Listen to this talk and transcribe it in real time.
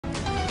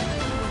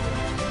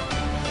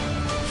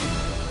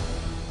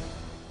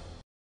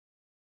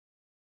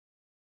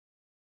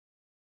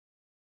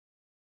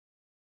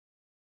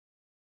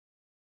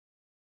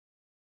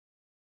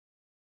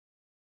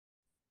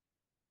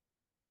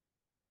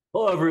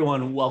Hello,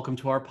 everyone. Welcome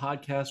to our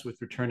podcast with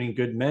returning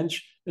good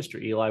mensch,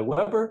 Mr. Eli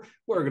Weber.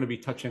 We're going to be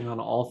touching on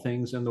all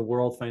things in the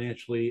world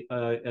financially,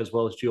 as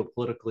well as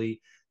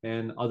geopolitically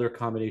and other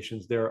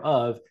combinations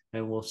thereof.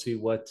 And we'll see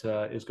what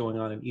is going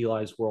on in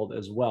Eli's world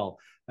as well.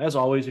 As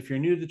always, if you're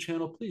new to the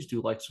channel, please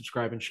do like,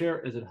 subscribe, and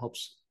share as it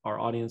helps our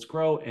audience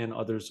grow and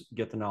others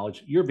get the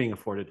knowledge you're being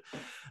afforded.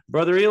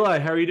 Brother Eli,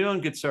 how are you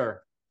doing, good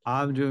sir?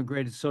 I'm doing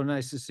great. It's so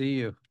nice to see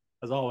you.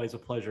 As always, a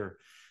pleasure.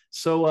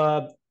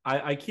 So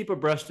I keep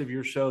abreast of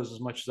your shows as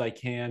much as I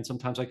can.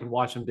 Sometimes I can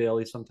watch them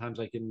daily. Sometimes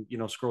I can,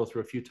 scroll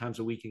through a few times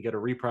a week and get a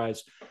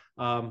reprise.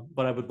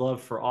 But I would love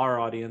for our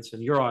audience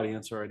and your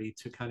audience already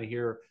to kind of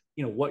hear,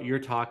 what you're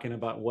talking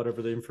about,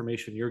 whatever the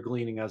information you're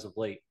gleaning as of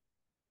late.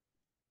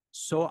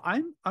 So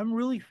I'm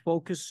really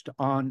focused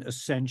on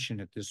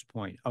ascension at this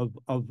point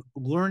of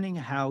learning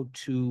how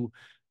to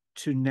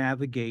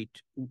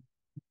navigate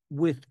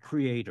with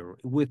creator,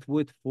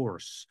 with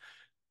force.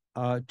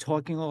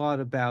 Talking a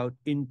lot about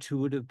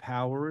intuitive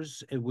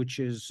powers, which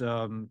is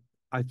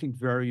I think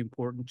very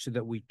important so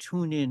that we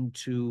tune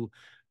into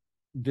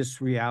this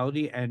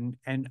reality and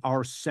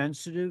are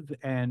sensitive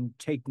and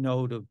take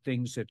note of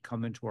things that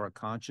come into our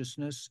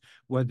consciousness,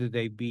 whether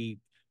they be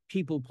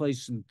people,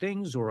 place, and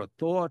things, or a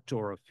thought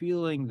or a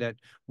feeling, that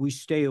we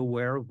stay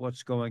aware of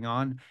what's going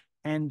on.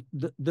 And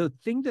the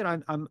thing that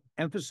I'm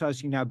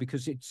emphasizing now,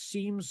 because it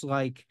seems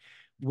like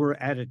we're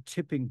at a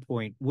tipping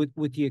point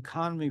with the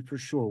economy, for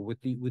sure,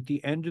 with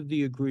the end of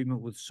the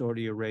agreement with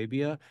Saudi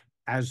Arabia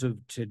as of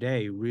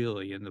today,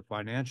 really, in the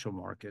financial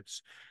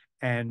markets.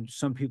 And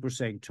some people are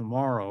saying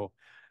tomorrow,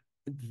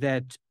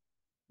 that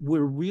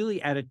we're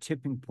really at a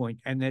tipping point,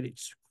 and that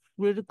it's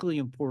critically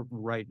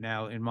important right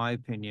now, in my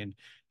opinion,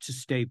 to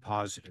stay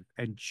positive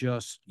and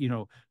just,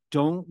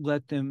 don't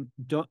let them,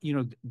 don't,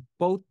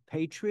 both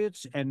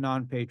patriots and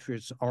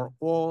non-patriots are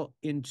all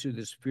into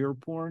this fear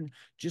porn.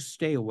 Just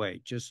stay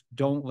away. Just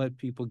don't let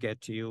people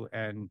get to you,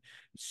 and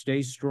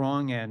stay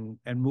strong and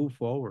move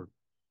forward.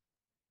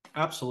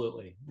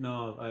 Absolutely.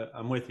 No,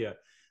 I'm with you.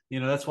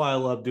 That's why I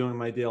love doing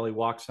my daily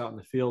walks out in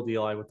the field,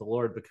 Eli, with the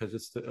Lord, because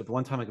it's the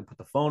one time I can put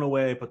the phone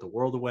away, put the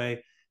world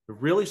away, to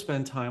really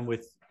spend time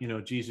with,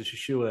 Jesus,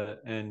 Yeshua,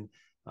 and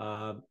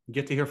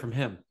get to hear from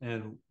him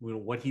and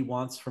what he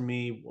wants from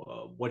me,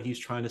 what he's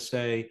trying to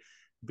say,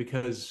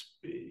 because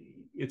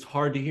it's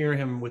hard to hear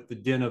him with the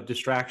din of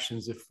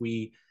distractions if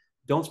we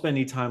don't spend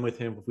any time with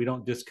him. If we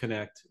don't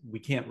disconnect, we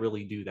can't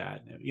really do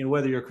that.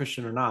 Whether you're a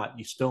Christian or not,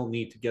 you still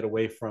need to get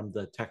away from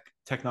the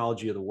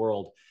technology of the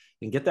world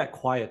and get that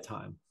quiet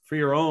time for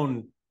your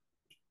own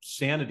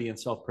sanity and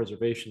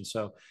self-preservation.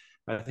 So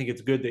I think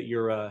it's good that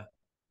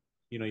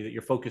that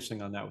you're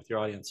focusing on that with your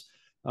audience.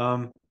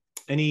 Um,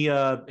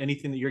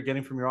 anything that you're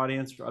getting from your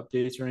audience, or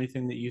updates, or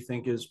anything that you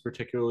think is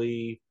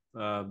particularly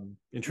We're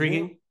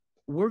intriguing?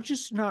 we're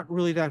just not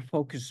really that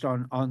focused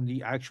on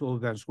the actual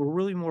events. We're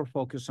really more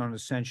focused on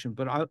ascension.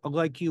 But I,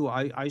 like you,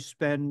 I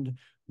spend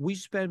we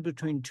spend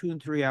between 2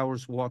 and 3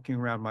 hours walking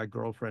around, my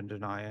girlfriend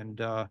and I,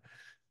 and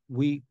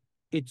we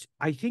it's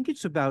I think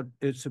it's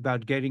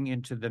about getting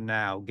into the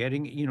now,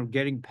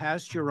 getting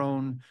past your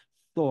own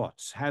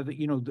thoughts.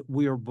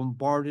 We are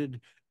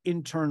bombarded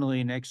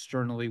internally and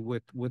externally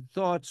with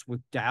thoughts,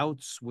 with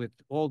doubts, with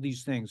all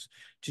these things,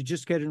 to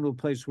just get into a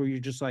place where you're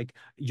just like,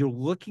 you're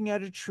looking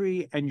at a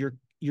tree, and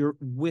you're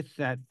with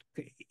that,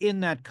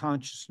 in that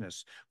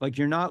consciousness. Like,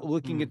 you're not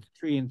looking at Mm. the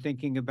tree and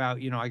thinking about,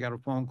 I got a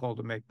phone call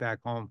to make back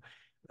home.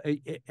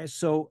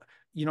 So,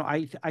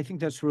 I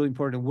think that's really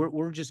important.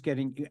 We're just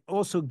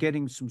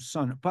getting some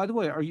sun. By the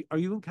way, are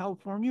you in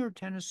California or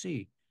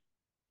Tennessee?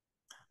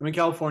 I'm in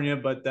California,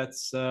 but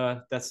that's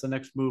the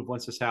next move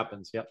once this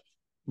happens. Yep.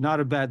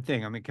 Not a bad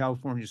thing. I mean,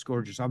 California's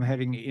gorgeous. I'm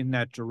heading in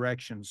that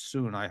direction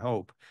soon, I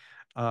hope.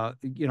 I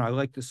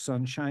like the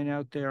sunshine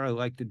out there. I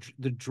like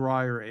the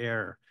drier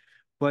air.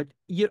 But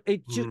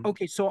it just Mm.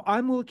 okay. So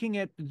I'm looking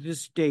at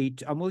this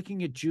date. I'm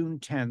looking at June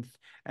 10th,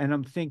 and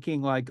I'm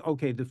thinking, like,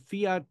 okay, the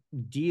fiat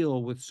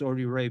deal with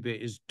Saudi Arabia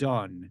is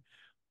done.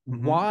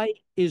 Mm-hmm. Why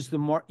is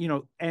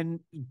and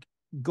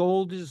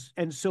gold is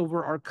and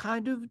silver are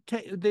kind of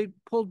they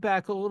pulled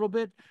back a little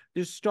bit.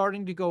 They're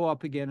starting to go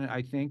up again,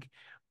 I think.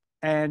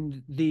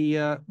 And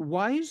the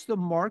why is the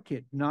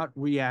market not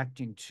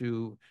reacting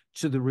to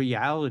the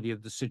reality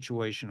of the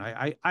situation?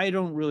 I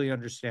don't really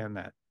understand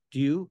that.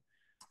 Do you?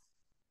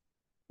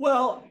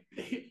 Well,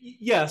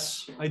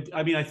 yes.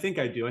 I mean, I think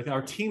I do. I think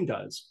our team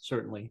does,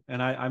 certainly,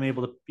 and I'm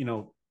able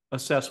to,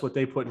 assess what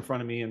they put in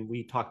front of me, and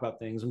we talk about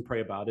things and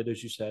pray about it,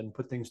 as you said, and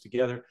put things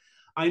together.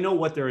 I know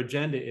what their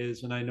agenda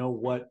is, and I know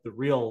what the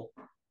real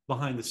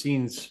behind the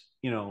scenes,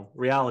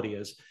 reality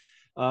is.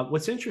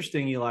 What's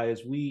interesting, Eli,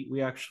 is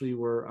we actually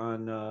were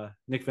on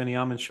Nick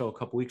Veniamin's show a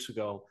couple weeks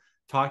ago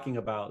talking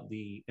about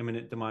the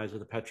imminent demise of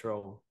the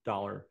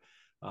petrodollar,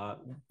 uh,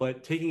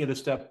 but taking it a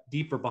step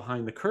deeper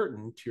behind the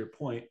curtain. To your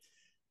point,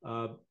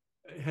 uh,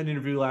 had an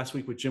interview last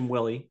week with Jim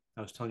Willie.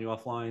 I was telling you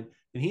offline,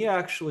 and he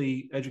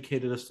actually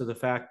educated us to the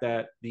fact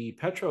that the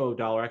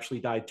petrodollar actually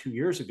died 2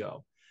 years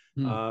ago.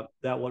 Hmm.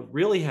 That what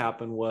really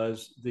happened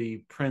was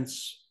the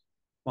Prince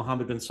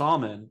Mohammed bin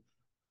Salman,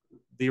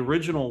 The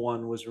original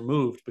one was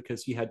removed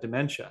because he had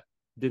dementia,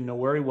 didn't know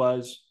where he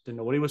was, didn't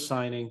know what he was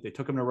signing. They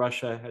took him to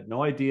Russia, had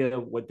no idea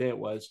what day it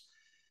was.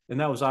 And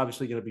that was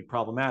obviously going to be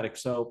problematic.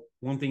 So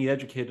one thing he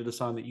educated us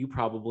on that you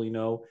probably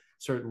know,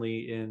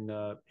 certainly in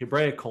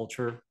Hebraic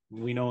culture,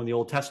 we know in the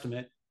Old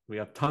Testament, we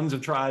have tons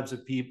of tribes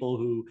of people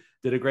who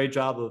did a great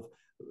job of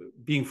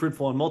being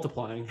fruitful and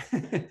multiplying.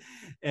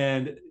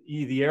 And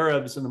the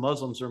Arabs and the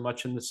Muslims are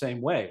much in the same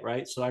way,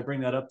 right? So I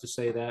bring that up to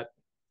say that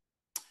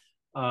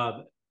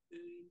uh,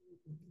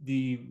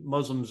 the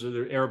Muslims or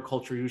the Arab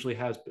culture usually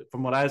has,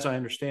 from what as I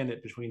understand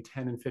it, between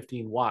 10 and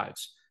 15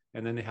 wives,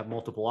 and then they have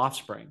multiple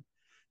offspring.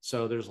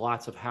 So there's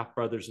lots of half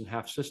brothers and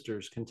half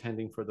sisters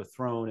contending for the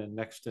throne and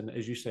next, and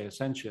as you say,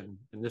 ascension,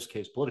 in this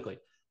case, politically.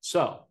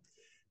 So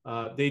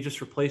they just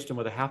replaced him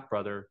with a half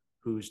brother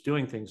who's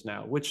doing things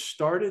now, which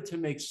started to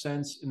make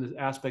sense in the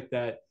aspect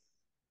that,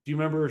 do you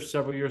remember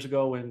several years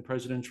ago when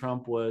President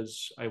Trump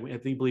was, I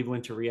think, believe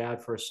went to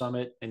Riyadh for a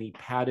summit and he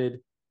patted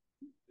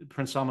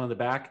Prince Salman on the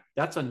back?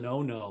 That's a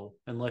no-no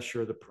unless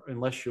you're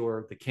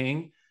the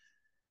king,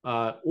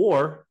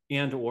 or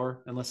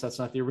unless that's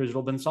not the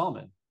original bin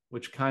Salman,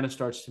 which kind of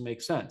starts to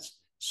make sense.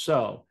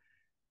 So,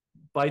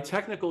 by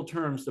technical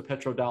terms, the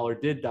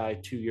petrodollar did die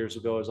 2 years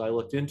ago. As I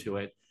looked into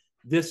it,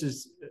 this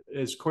is,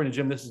 as according to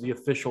Jim, this is the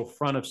official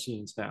front of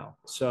scenes now.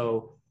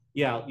 So,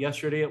 yeah,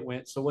 yesterday it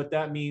went. So what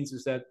that means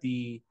is that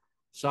the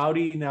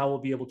Saudi now will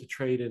be able to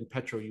trade in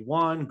petro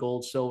yuan,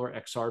 gold, silver,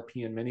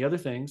 XRP, and many other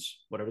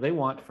things, whatever they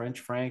want,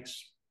 French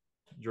francs,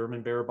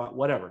 German bearer bond,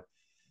 whatever.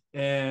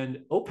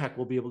 And OPEC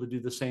will be able to do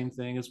the same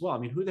thing as well. I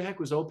mean, who the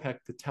heck was OPEC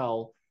to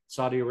tell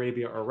Saudi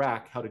Arabia or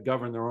Iraq how to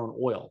govern their own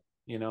oil,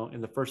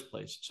 in the first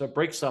place? So it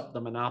breaks up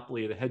the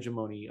monopoly, the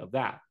hegemony of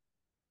that.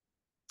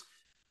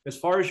 As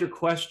far as your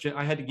question,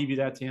 I had to give you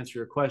that to answer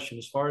your question.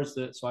 As far as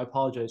so I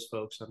apologize,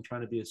 folks. I'm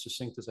trying to be as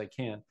succinct as I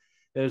can.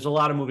 There's a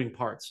lot of moving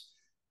parts.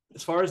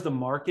 As far as the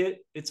market,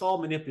 it's all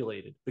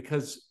manipulated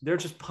because they're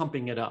just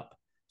pumping it up.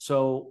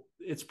 So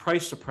it's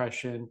price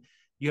suppression.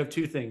 You have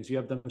two things. You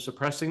have them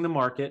suppressing the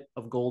market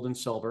of gold and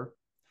silver.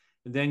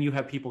 And then you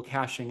have people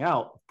cashing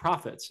out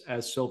profits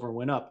as silver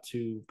went up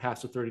to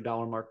past the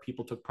 $30 mark.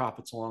 People took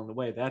profits along the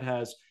way. That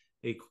has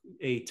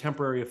a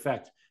temporary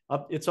effect.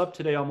 It's up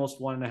today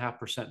almost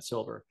 1.5%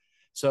 silver.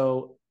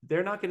 So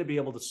they're not going to be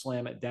able to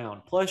slam it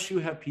down. Plus, you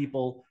have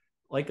people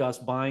like us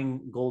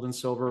buying gold and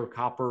silver or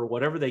copper or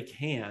whatever they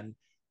can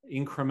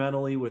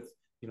incrementally with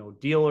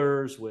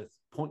dealers, with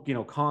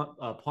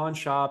pawn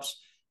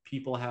shops.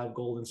 People have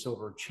gold and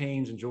silver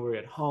chains and jewelry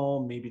at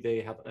home. Maybe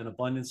they have an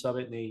abundance of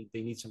it and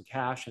they need some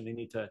cash and they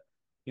need to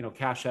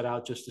cash that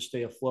out just to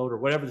stay afloat or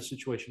whatever the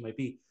situation might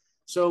be.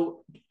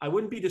 So I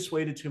wouldn't be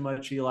dissuaded too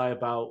much, Eli,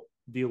 about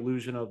the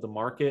illusion of the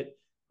market,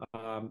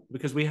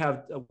 because we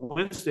have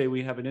Wednesday,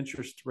 we have an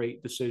interest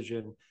rate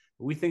decision.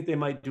 We think they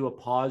might do a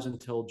pause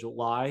until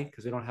July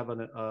because they don't have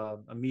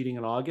a meeting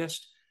in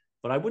August.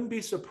 But I wouldn't be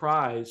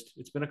surprised.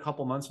 It's been a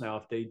couple months now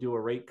if they do a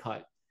rate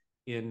cut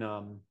in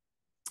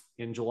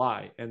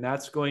July, and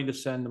that's going to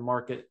send the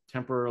market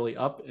temporarily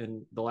up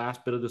in the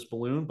last bit of this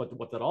balloon. But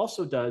what that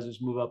also does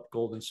is move up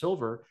gold and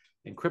silver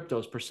and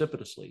cryptos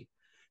precipitously.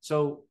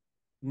 So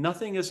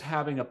nothing is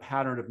having a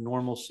pattern of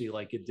normalcy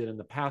like it did in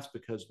the past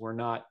because we're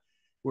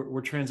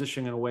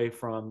transitioning away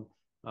from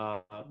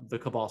the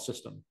cabal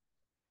system.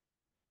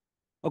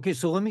 Okay,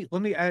 so let me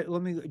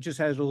just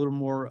add a little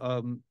more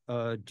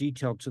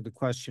detail to the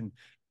question.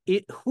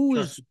 Who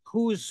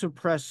Sure. is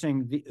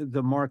suppressing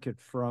the market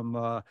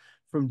from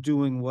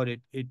doing what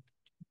it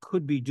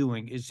could be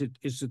doing? Is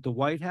it the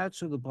white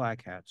hats or the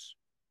black hats,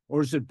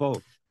 or is it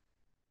both?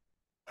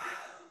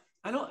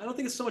 I don't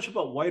think it's so much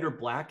about white or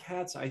black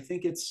hats. I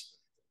think it's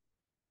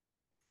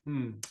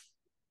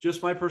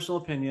just my personal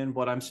opinion,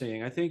 what I'm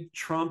seeing. I think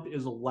Trump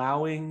is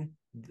allowing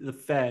the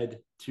Fed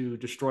to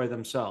destroy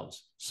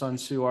themselves. Sun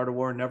Tzu, Art of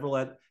War,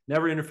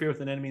 never interfere with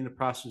an enemy in the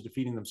process of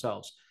defeating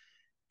themselves.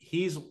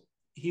 He's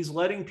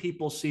letting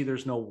people see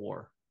there's no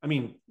war. I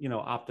mean,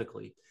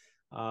 optically,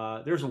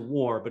 there's a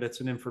war, but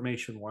it's an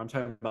information war. I'm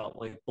talking about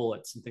like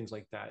bullets and things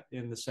like that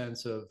in the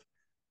sense of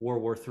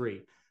World War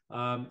III.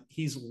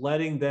 He's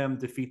letting them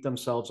defeat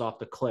themselves off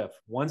the cliff.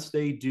 Once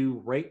they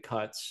do rate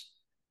cuts,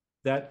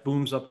 that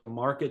booms up the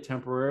market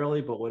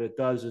temporarily, but what it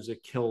does is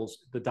it kills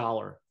the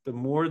dollar. The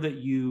more that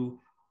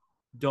you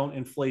don't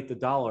inflate the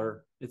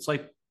dollar, it's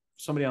like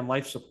somebody on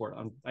life support.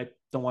 I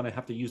don't want to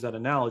have to use that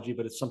analogy,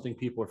 but it's something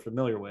people are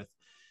familiar with.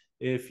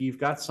 If you've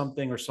got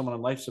something or someone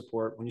on life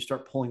support, when you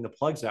start pulling the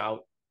plugs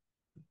out,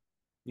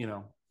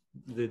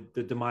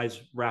 the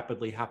demise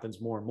rapidly happens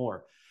more and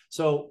more.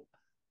 So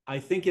I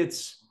think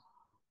it's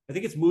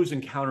moves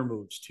and counter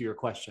moves to your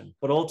question,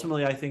 but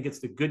ultimately I think it's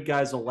the good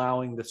guys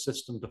allowing the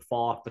system to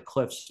fall off the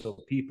cliff so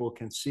people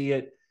can see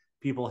it.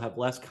 People have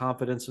less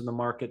confidence in the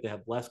market. They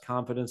have less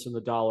confidence in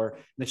the dollar,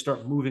 and they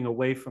start moving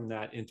away from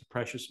that into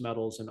precious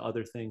metals and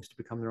other things to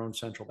become their own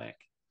central bank.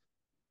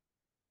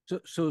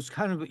 So it's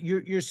kind of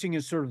you're seeing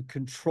a sort of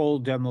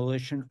controlled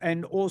demolition,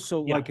 and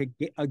also Yeah. like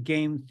a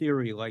game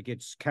theory, like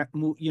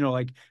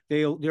like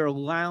they're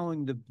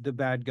allowing the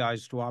bad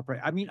guys to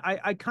operate. I mean,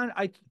 I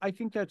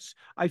think that's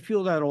I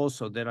feel that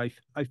also that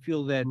I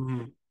feel that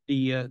Mhm.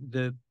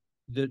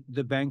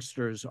 the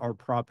banksters are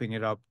propping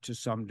it up to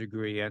some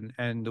degree,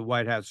 and the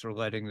White Hats are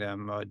letting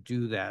them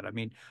do that. I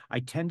mean, I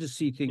tend to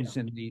see Yeah. things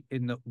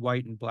in the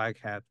white and black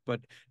hat,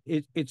 but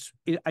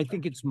I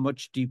think it's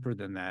much deeper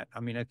than that. I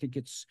mean, I think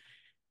it's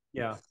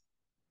Yeah.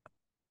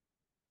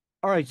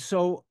 all right.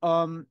 So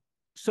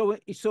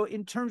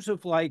in terms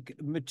of like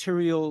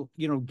material,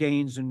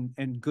 gains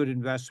and good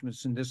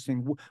investments in this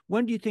thing,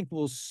 when do you think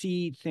we'll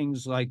see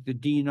things like the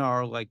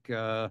dinar, like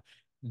the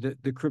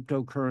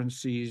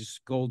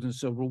cryptocurrencies, gold and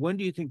silver? When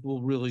do you think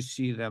we'll really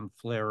see them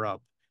flare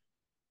up?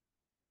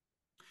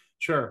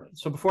 Sure.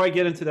 So before I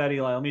get into that,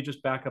 Eli, let me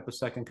just back up a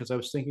second because I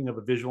was thinking of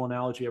a visual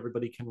analogy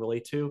everybody can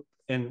relate to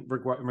in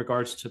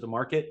regards to the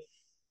market.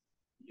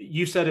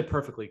 You said it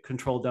perfectly,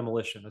 controlled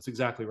demolition. That's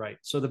exactly right.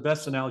 So the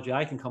best analogy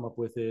I can come up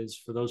with is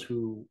for those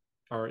who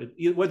are,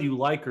 whether you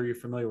like or you're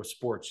familiar with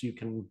sports, you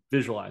can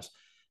visualize.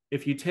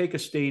 If you take a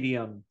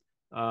stadium,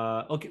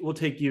 okay, we'll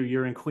take you,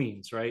 you're in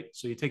Queens, right?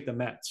 So you take the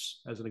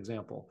Mets as an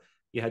example.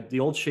 You had the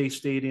old Shea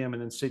Stadium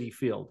and then City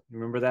Field.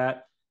 Remember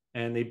that?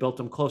 And they built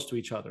them close to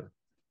each other.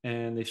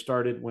 And they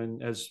started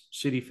when, as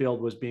City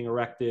Field was being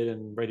erected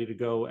and ready to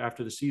go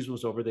after the season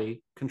was over,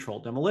 they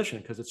controlled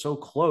demolition because it's so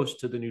close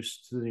to the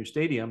new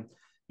stadium.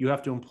 You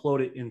have to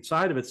implode it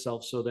inside of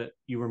itself so that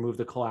you remove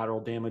the collateral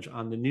damage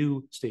on the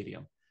new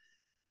stadium.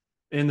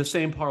 In the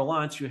same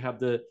parlance, you have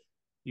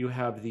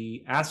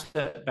the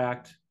asset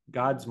backed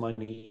God's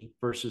money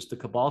versus the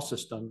cabal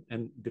system,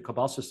 and the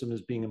cabal system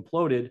is being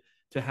imploded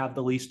to have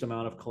the least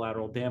amount of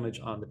collateral damage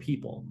on the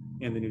people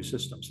in the new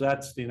system. So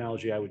that's the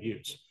analogy I would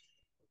use,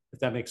 if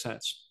that makes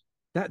sense.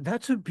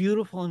 That's a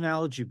beautiful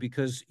analogy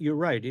because you're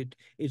right.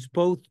 It's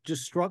both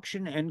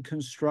destruction and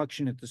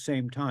construction at the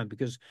same time.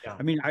 Because Yeah.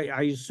 I mean,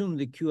 I assume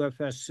the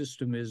QFS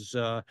system is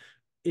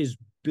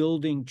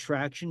building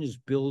traction, is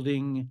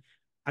building.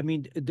 I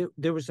mean,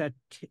 there was that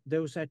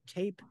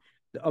tape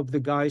of the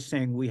guy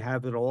saying we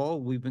have it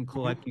all. We've been Mm-hmm.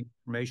 collecting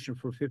information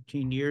for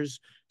 15 years.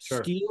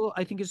 Sure. Steele,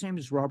 I think his name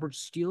is Robert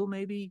Steele,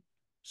 maybe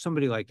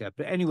somebody like that.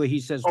 But anyway, he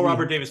says Oh, we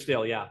Robert have Davis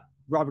Dale. Yeah.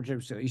 Robert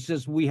Jefferson. He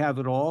says we have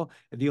it all.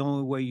 The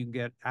only way you can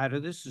get out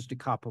of this is to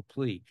cop a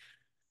plea.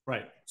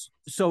 Right.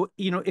 So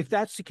if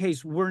that's the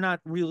case, we're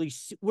not really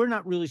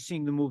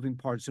seeing the moving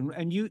parts.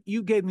 And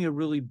you gave me a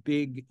really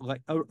big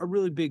like a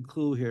really big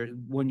clue here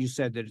when you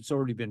said that it's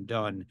already been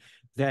done.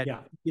 That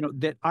Yeah.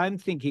 that I'm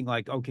thinking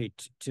like okay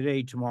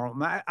today tomorrow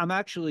I'm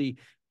actually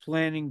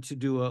planning to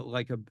do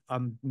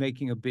I'm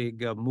making a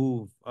big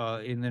move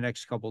in the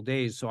next couple of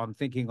days. So I'm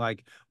thinking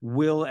like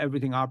will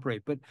everything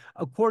operate? But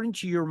according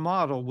to your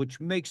model, which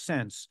makes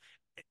sense,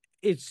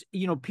 it's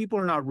people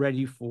are not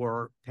ready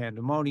for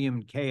pandemonium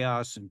and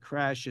chaos and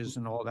crashes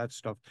and all that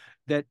stuff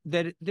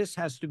this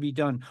has to be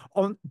done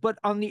on. But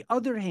on the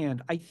other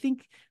hand,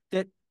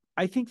 that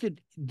I think that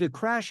the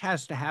crash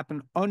has to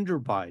happen under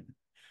Biden.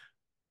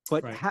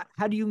 But Right.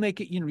 how do you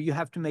make it? You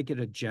have to make it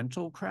a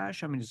gentle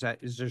crash. I mean,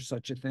 is there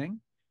such a thing?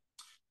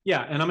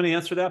 Yeah, and I'm going to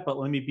answer that, but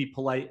let me be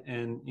polite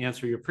and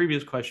answer your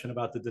previous question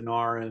about the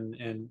dinar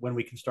and when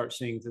we can start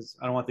seeing this.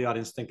 I don't want the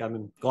audience to think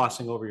I'm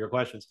glossing over your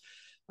questions.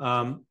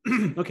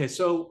 Okay,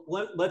 so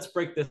let's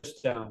break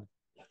this down.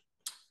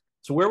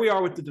 So where we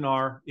are with the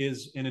dinar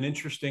is in an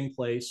interesting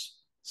place.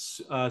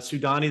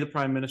 Sudani, the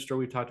prime minister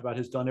we talked about,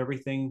 has done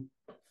everything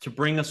to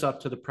bring us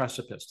up to the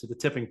precipice, to the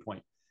tipping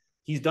point.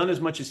 He's done as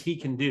much as he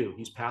can do.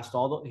 He's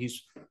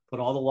put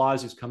all the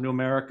laws. He's come to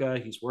America.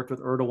 He's worked with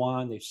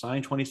Erdogan. They've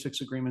signed 26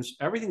 agreements.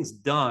 Everything's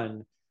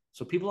done.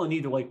 So people don't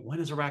need to like, when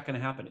is Iraq going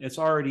to happen? It's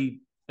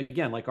already,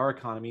 again, like our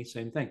economy,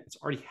 same thing. It's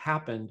already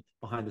happened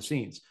behind the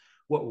scenes.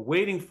 What we're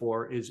waiting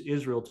for is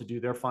Israel to do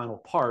their final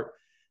part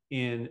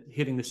in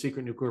hitting the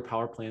secret nuclear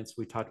power plants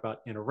we talked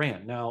about in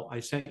Iran. Now, I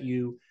sent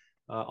you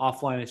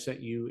offline, I sent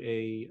you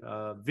a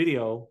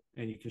video,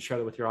 and you can share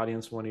that with your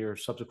audience, one of your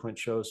subsequent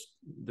shows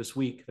this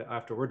week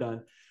after we're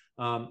done,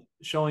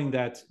 showing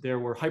that there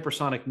were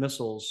hypersonic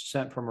missiles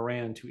sent from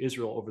Iran to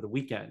Israel over the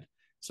weekend.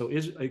 So,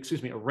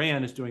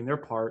 Iran is doing their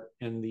part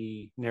in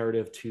the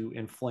narrative to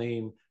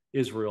inflame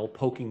Israel,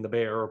 poking the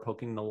bear or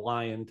poking the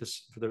lion.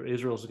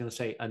 Israel is going to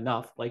say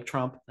enough, like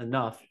Trump,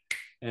 enough,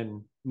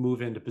 and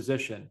move into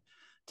position,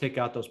 take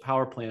out those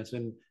power plants,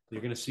 and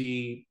you're going to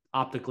see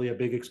optically a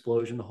big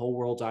explosion. The whole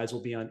world's eyes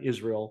will be on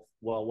Israel.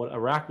 Well, what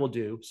Iraq will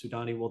do,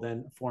 Sudani will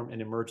then form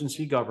an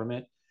emergency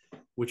government,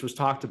 which was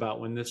talked about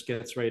when this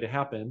gets ready to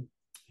happen.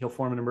 He'll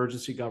form an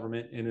emergency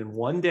government, and in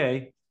one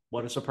day,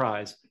 what a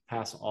surprise,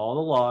 pass all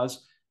the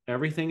laws.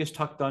 Everything is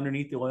tucked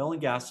underneath the oil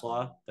and gas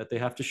law that they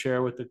have to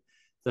share with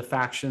the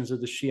factions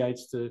of the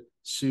Shiites to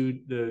sue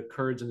the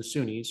Kurds and the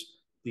Sunnis.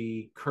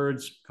 The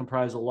Kurds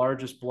comprise the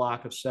largest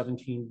block of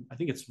 17, I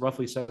think it's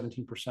roughly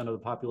 17% of the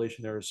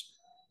population there is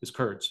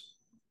Kurds,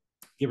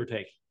 give or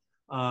take.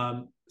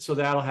 So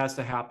that'll has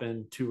to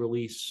happen to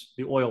release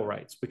the oil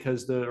rights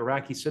because the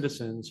Iraqi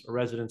citizens or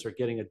residents are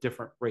getting a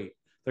different rate.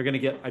 they're going to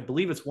get, I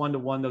believe it's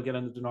 1-to-1. They'll get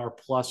on the dinar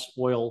plus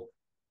oil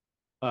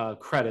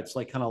credits,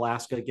 like kind of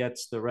Alaska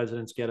gets. The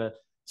residents get a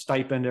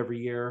stipend every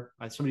year.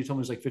 Somebody told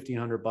me it was like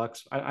 $1,500.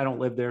 I don't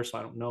live there, so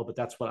I don't know, but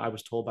that's what I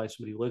was told by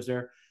somebody who lives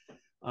there.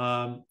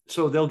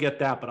 So they'll get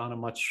that, but on a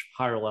much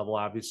higher level,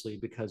 obviously,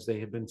 because they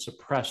have been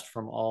suppressed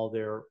from all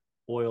their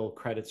oil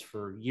credits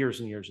for years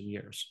and years and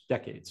years,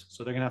 decades.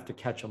 So they're going to have to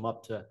catch them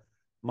up to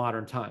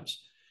modern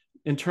times.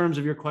 In terms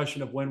of your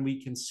question of when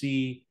we can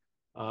see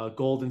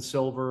gold and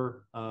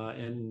silver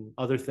and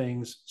other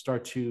things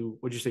start to,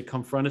 what'd you say,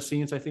 come front of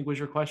scenes, I think was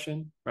your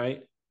question,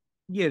 right?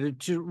 Yeah,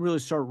 to really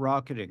start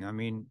rocketing. I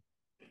mean,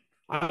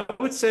 I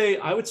would say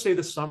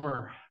the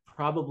summer,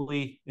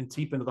 probably in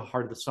deep into the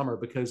heart of the summer,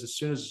 because as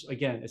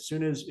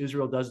soon as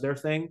Israel does their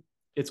thing,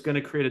 it's going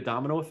to create a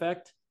domino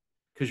effect,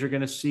 because you're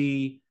going to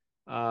see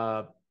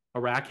uh,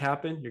 Iraq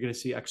happen. You're going to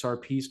see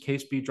XRP's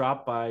case be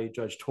dropped by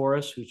Judge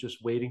Torres, who's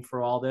just waiting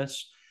for all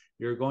this.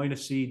 You're going to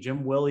see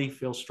Jim Willey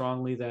feel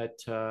strongly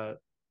that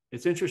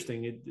it's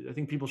interesting. I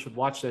think people should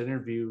watch that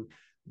interview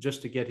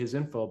just to get his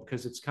info,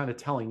 because it's kind of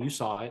telling. You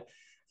saw it.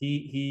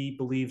 He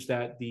believes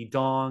that the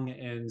Dong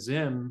and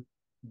Zim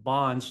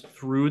bonds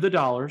through the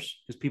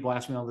dollars, because people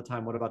ask me all the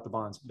time, what about the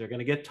bonds? They're going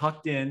to get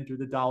tucked in through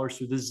the dollars,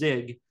 through the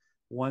ZIG,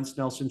 once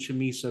Nelson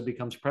Chamisa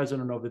becomes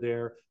president over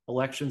there.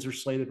 Elections are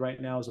slated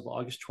right now as of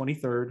August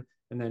 23rd,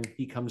 and then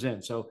he comes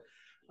in. So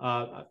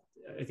I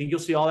think you'll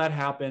see all that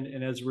happen.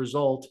 And as a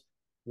result,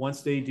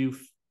 once they do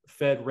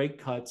Fed rate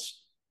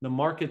cuts, the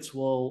markets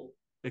will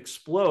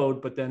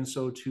explode, but then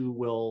so too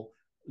will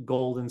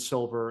gold and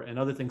silver and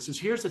other things. Because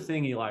here's the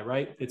thing, Eli,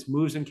 right? It's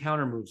moves and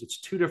counter moves.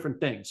 It's two different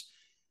things.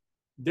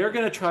 They're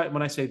going to try,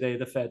 when I say they,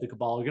 the Fed, the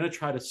cabal, are going to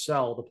try to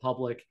sell the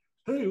public,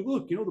 hey,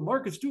 look, the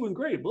market's doing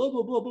great, blah,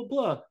 blah, blah, blah,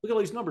 blah. Look at all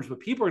these numbers. But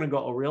people are going to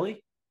go, oh,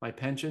 really? My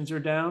pensions are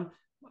down.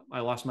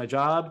 I lost my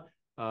job.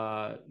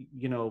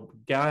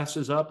 Gas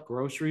is up.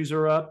 Groceries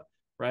are up,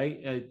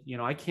 right?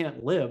 I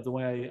can't live the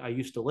way I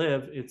used to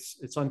live.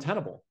 It's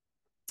untenable.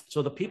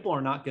 So the people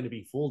are not going to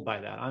be fooled by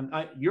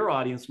that. Your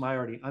audience, they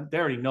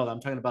already know that. I'm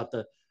talking about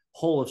the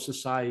whole of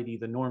society,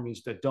 the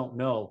normies that don't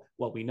know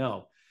what we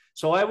know.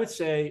 So I would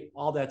say,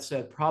 all that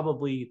said,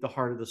 probably the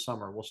heart of the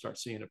summer, we'll start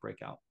seeing it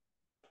break out.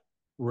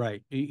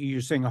 right.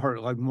 You're saying hard,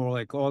 like more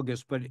like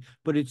August, but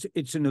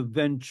it's an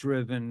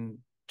event-driven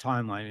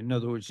timeline. In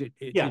other words,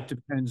 Yeah, it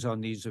depends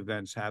on these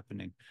events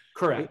happening. It,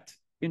 correct.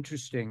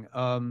 interesting.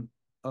 I'm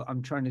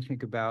trying to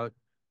think about,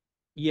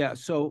 yeah.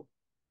 So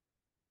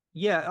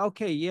yeah,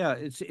 okay, yeah,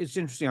 it's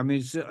interesting. I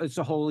mean, it's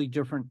a wholly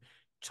different,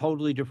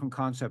 totally different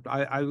concept.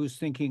 I was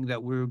thinking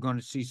that we were going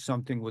to see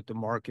something with the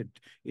market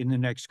in the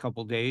next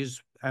couple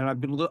days, and I've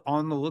been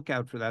on the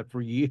lookout for that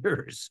for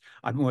years.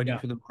 I'm waiting Yeah,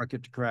 for the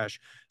market to crash.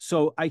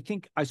 So I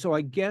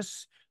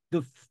guess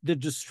the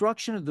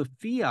destruction of the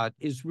fiat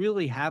is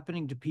really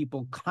happening to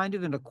people kind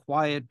of in a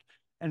quiet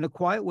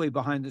way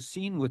behind the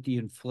scene with the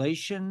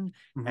inflation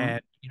mm-hmm.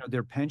 and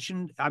their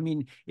pension. I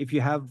mean, if you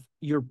have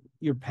your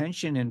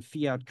pension in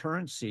fiat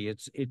currency,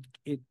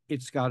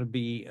 it's got to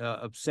be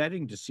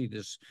upsetting to see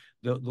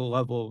the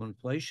level of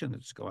inflation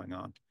that's going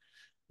on.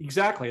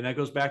 Exactly. And that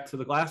goes back to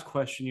the last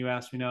question you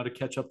asked me now, to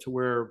catch up to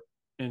where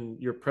in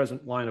your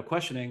present line of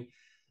questioning.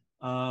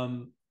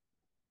 Um,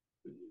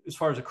 as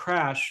far as a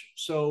crash,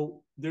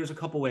 so there's a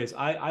couple ways.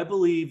 I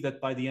believe that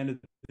by the end of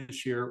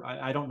this year,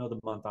 I don't know the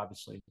month,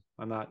 obviously.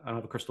 I don't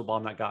have a crystal ball.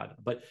 I'm not God,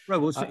 but Right.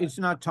 Well, uh, it's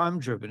not time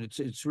driven. It's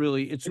it's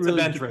really event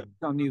depends driven.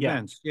 on the Yeah.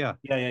 events. Yeah.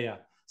 Yeah. Yeah. Yeah.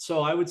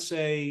 So I would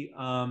say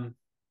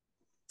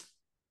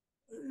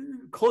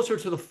closer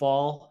to the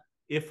fall,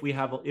 if we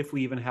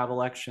even have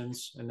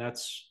elections, and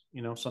that's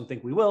something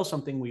we will,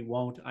 something we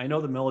won't. I know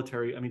the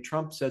military. I mean,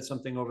 Trump said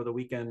something over the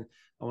weekend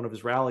on one of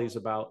his rallies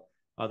about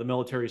the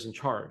military is in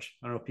charge.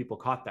 I don't know if people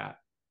caught that,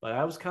 but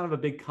that was kind of a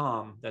big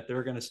calm that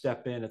they're going to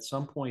step in at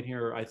some point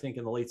here, I think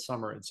in the late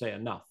summer, and say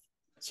enough.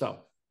 So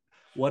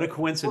what a or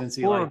coincidence,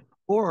 Eli.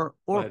 or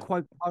or But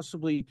quite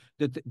possibly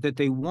that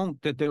they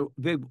won't, that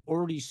they've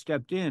already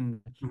stepped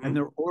in and mm-hmm.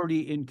 they're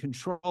already in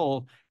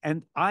control.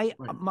 And Right.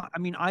 I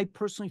mean, I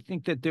personally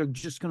think that they're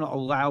just going to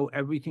allow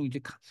everything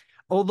to,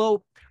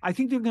 although I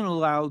think they're going to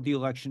allow the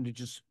election to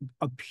just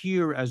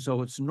appear as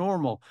though it's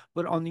normal.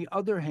 But on the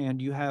other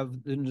hand, you have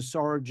the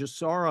Nasara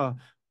Jassara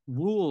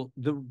rule.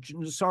 The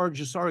Nasara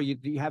Jassara,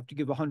 you have to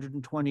give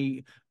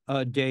 120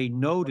 day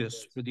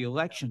notice for the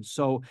election.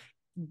 So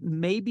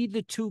maybe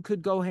the two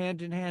could go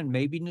hand in hand.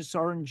 Maybe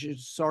Nassar and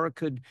Jassara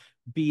could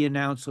be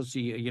announced. Let's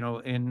see,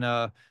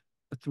 in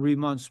 3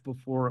 months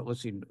before.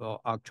 Let's see,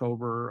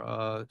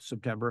 October,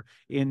 September,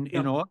 in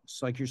Yep.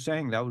 August, like you're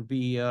saying. That would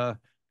be,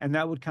 and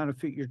that would kind of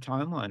fit your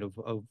timeline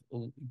of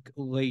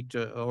late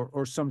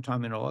or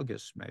sometime in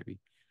August, maybe.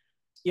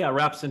 Yeah, it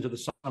wraps into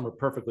the summer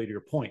perfectly, to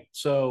your point.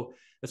 So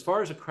as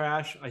far as a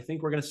crash, I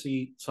think we're going to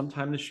see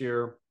sometime this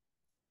year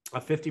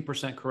a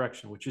 50%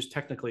 correction, which is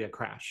technically a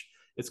crash.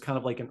 It's kind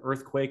of like an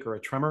earthquake or a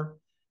tremor.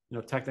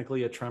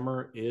 Technically a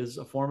tremor is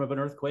a form of an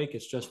earthquake.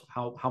 It's just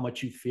how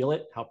much you feel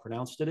it, how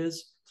pronounced it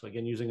is. So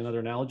again, using another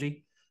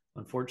analogy.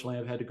 Unfortunately,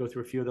 I've had to go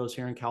through a few of those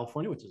here in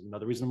California, which is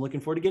another reason I'm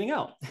looking forward to getting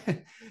out.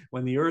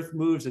 When the earth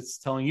moves, it's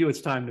telling you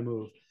it's time to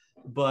move.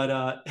 But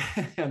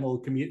and a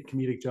little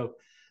comedic joke.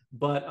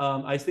 But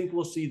I think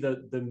we'll see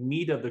the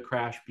meat of the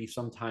crash be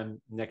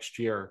sometime next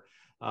year.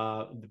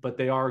 But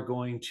they are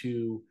going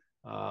to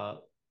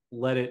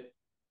let it.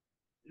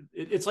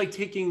 It's like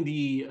taking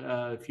the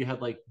if you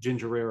had like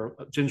ginger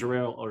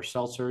ale or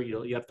seltzer,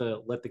 you have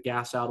to let the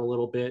gas out a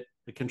little bit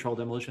to control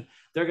demolition.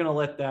 They're going to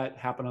let that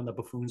happen on the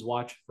buffoon's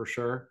watch for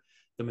sure,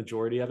 the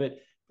majority of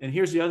it. And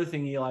here's the other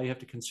thing, Eli, you have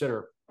to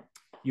consider: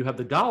 you have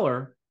the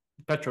dollar,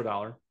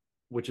 petrodollar,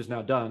 which is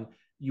now done.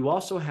 You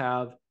also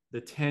have the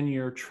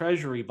 10-year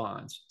treasury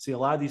bonds. See, a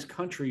lot of these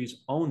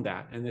countries own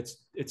that, and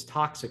it's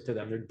toxic to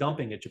them. They're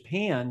dumping it.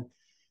 Japan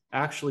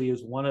actually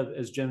is one of,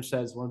 as Jim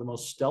says, one of the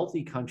most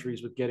stealthy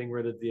countries with getting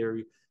rid of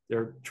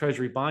their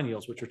treasury bond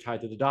yields, which are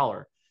tied to the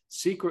dollar.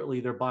 Secretly,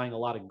 they're buying a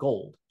lot of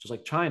gold, just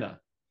like China,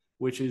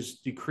 which has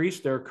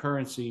decreased their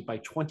currency by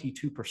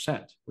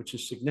 22%, which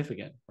is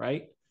significant,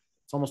 right?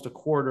 It's almost a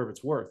quarter of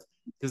its worth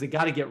because they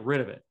got to get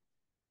rid of it.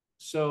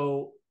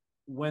 So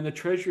when the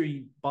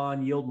treasury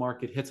bond yield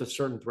market hits a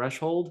certain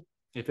threshold,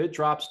 if it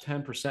drops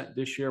 10%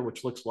 this year,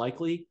 which looks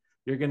likely,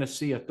 you're going to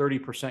see a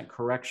 30%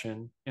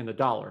 correction in the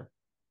dollar,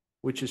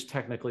 which is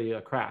technically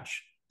a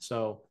crash.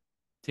 So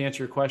to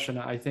answer your question,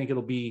 I think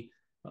it'll be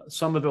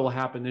some of it will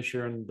happen this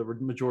year and the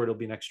majority will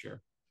be next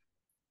year.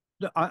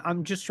 I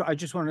just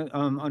want to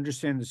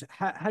understand this.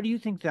 How do you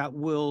think that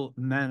will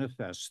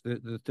manifest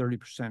the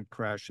 30%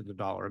 crash of the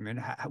dollar? I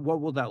mean,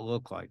 what will that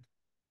look like?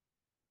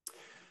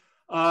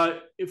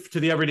 If to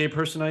the everyday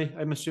person,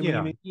 I'm assuming you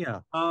Yeah, mean. yeah.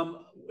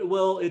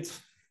 Well,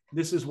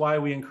 this is why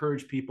we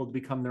encourage people to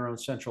become their own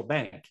central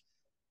bank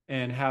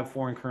and have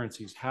foreign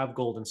currencies, have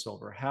gold and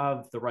silver,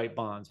 have the right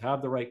bonds,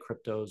 have the right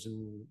cryptos,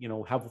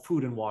 and have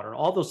food and water.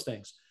 All those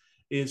things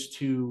is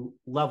to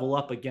level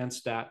up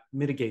against that,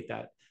 mitigate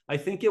that. I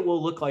think it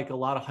will look like a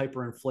lot of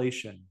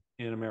hyperinflation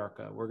in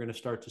America. We're going to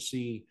start to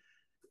see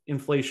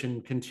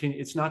inflation continue.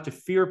 It's not to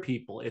fear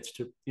people, it's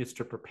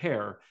to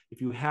prepare.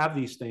 If you have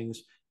these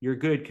things, you're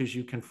good because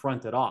you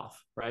confront it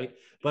off, right?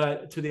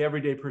 But to the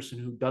everyday person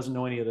who doesn't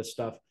know any of this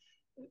stuff,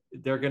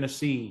 they're going to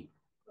see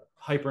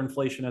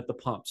hyperinflation at the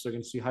pumps. They're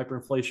going to see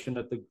hyperinflation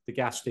at the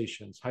gas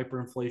stations,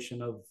 hyperinflation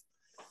of,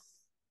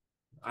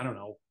 I don't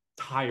know,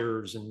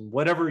 tires and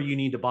whatever you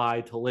need to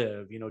buy to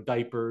live,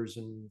 diapers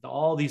and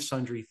all these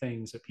sundry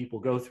things that people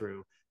go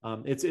through.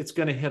 It's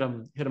going to hit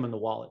them in the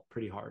wallet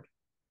pretty hard.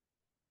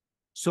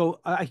 So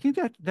I think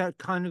that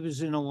kind of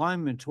is in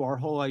alignment to our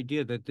whole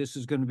idea that this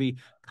is going to be,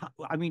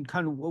 I mean,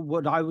 kind of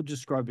what I would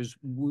describe as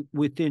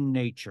within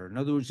nature. In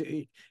other words,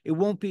 it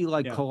won't be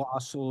like Yeah.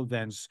 colossal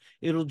events.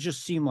 It'll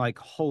just seem like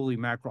holy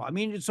mackerel. I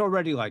mean, it's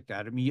already like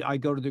that. I mean, I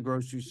go to the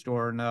grocery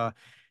store and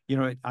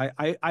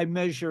I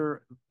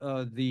measure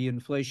the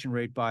inflation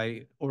rate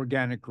by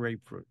organic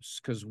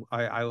grapefruits because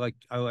I like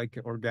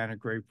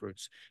organic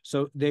grapefruits.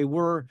 So they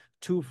were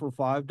two for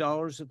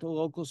 $5 at the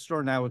local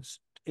store. Now it's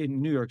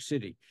in New York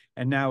City,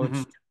 and now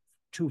it's Mm-hmm.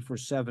 two for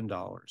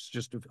 $7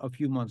 just a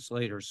few months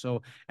later.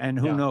 So, and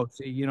who Yeah. knows?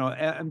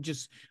 I'm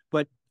just,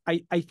 but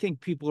I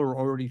think people are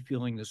already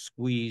feeling the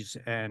squeeze,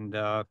 and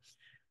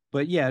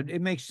but yeah,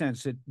 it makes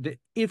sense that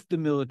if the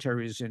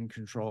military is in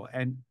control,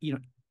 and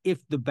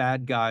if the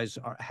bad guys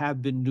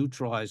have been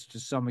neutralized to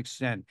some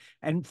extent,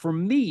 and for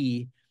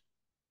me,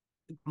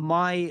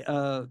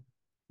 my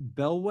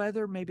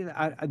bellwether, maybe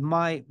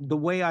the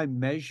way I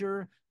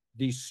measure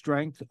the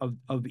strength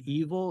of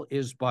evil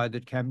is by the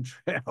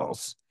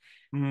chemtrails.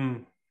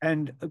 Mm.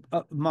 And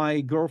my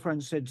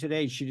girlfriend said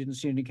today she didn't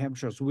see any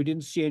chemtrails. We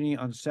didn't see any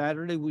on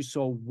Saturday. We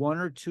saw one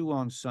or two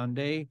on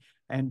Sunday,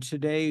 and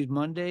today,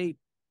 Monday,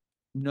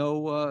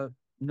 no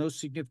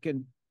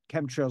significant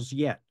chemtrails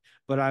yet.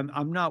 But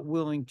I'm not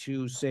willing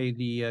to say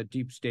the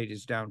deep state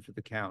is down for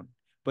the count.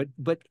 But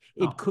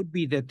it Oh. could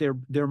be that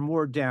they're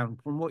more down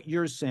from what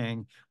you're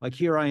saying. Like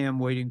here I am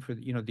waiting for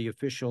the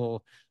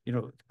official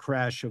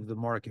crash of the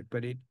market.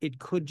 But it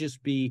could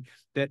just be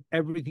that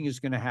everything is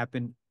going to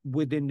happen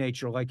within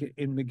nature, like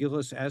in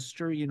McGillis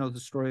Esther. The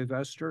story of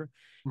Esther.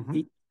 Mm-hmm.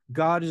 It,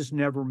 God is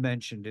never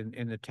mentioned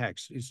in the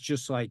text. It's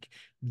just like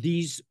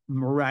these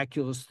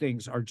miraculous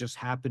things are just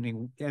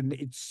happening, and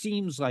it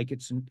seems like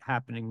it's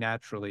happening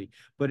naturally,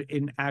 but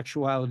in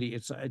actuality,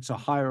 it's a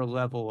higher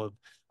level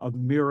of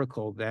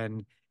miracle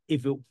than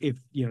if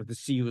the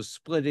sea was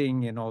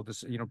splitting and all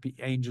this,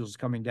 angels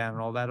coming down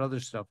and all that other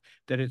stuff.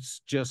 That it's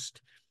just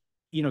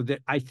that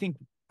I think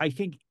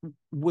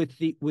with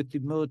the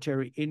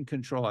military in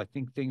control, I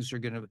think things are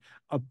going to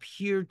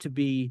appear to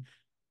be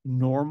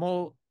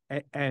normal.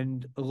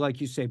 And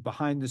like you say,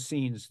 behind the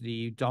scenes,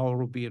 the dollar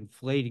will be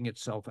inflating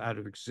itself out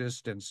of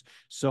existence.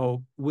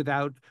 So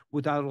without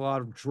a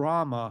lot of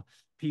drama,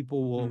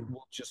 people will Mm.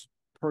 will just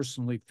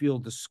personally feel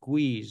the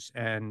squeeze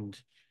and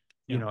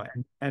Yeah.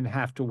 and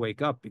have to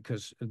wake up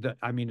because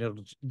I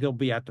mean they'll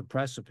be at the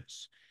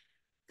precipice.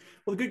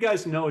 Well, the good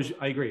guys know,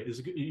 I agree.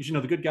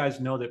 The good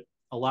guys know that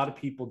a lot of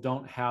people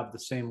don't have the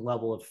same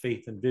level of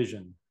faith and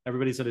vision.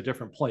 Everybody's at a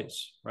different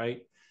place,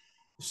 right?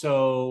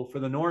 So for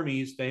the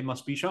normies, they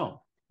must be shown.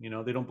 They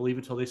don't believe it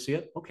until they see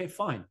it. Okay,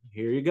 fine.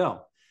 Here you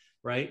go.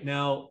 Right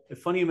now,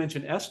 it's funny you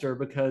mentioned Esther,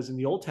 because in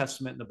the Old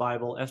Testament in the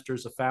Bible, Esther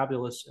is a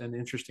fabulous and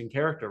interesting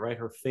character, right?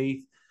 Her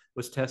faith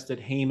was tested.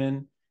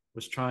 Haman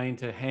was trying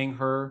to hang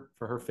her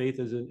for her faith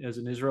as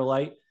an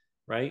Israelite,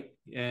 right?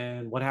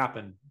 And what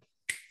happened?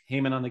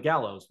 Haman on the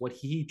gallows. What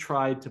he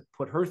tried to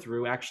put her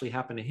through actually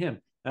happened to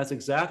him. That's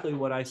exactly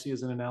what I see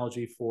as an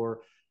analogy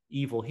for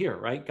evil here,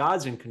 right?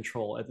 God's in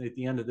control. At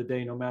the end of the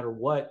day, no matter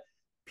what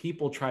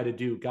people try to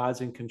do,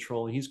 God's in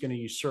control, and he's going to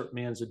usurp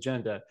man's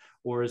agenda.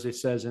 Or as it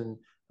says in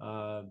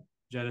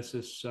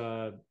Genesis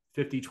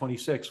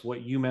 50:26,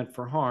 what you meant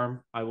for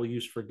harm, I will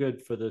use for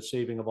good for the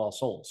saving of all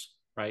souls,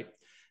 right?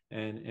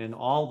 And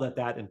all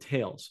that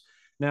entails.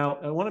 Now,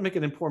 I want to make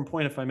an important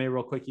point, if I may,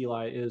 real quick,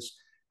 Eli, is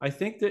I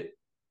think that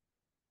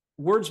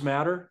words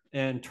matter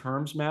and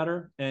terms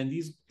matter, and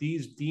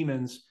these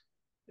demons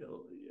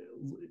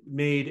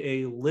made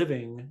a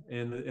living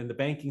in the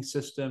banking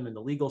system and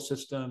the legal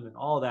system and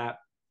all that,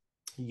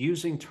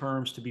 using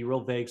terms to be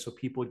real vague so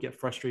people would get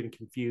frustrated and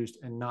confused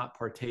and not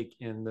partake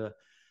in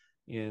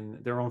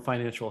their own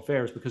financial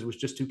affairs because it was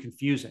just too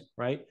confusing,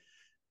 right?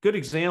 Good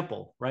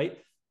example, right?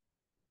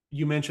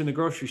 You mentioned the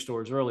grocery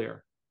stores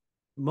earlier.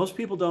 Most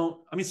people don't,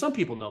 I mean, some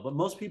people know, but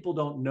most people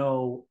don't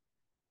know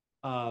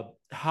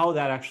how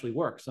that actually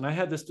works. And I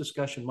had this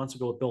discussion months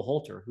ago with Bill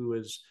Holter, who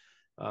is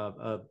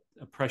a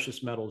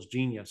precious metals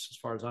genius as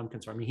far as I'm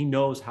concerned. I mean, he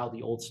knows how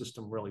the old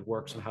system really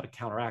works and how to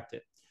counteract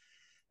it.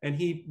 And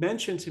he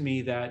mentioned to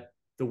me that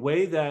the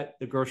way that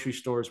the grocery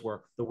stores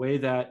work, the way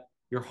that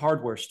your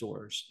hardware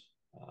stores,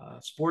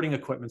 sporting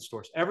equipment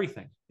stores,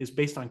 everything is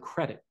based on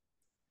credit.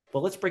 But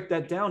let's break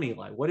that down,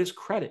 Eli. What is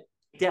credit?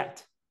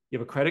 Debt. You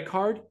have a credit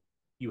card,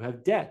 you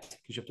have debt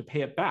because you have to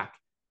pay it back,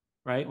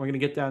 right? We're going to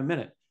get that in a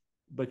minute.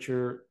 But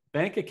your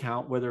bank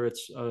account, whether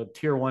it's a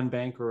tier one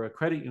bank or a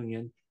credit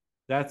union,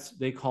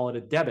 they call it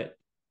a debit,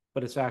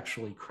 but it's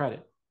actually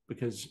credit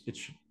because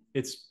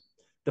it's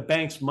the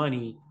bank's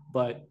money,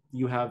 but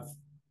you have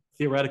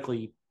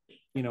theoretically,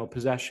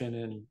 possession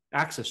and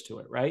access to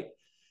it, right?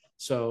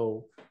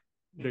 So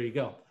there you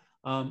go.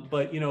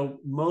 But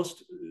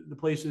most the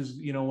places,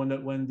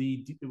 when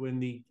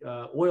the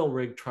oil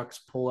rig trucks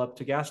pull up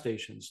to gas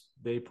stations,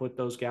 they put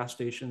those gas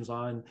stations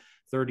on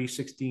 30,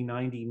 60,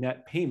 90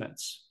 net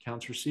payments.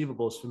 Accounts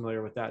receivable is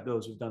familiar with that,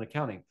 those who've done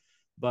accounting.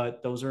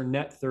 But those are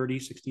net 30,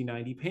 60,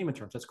 90 payment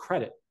terms. That's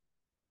credit.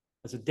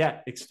 That's a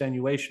debt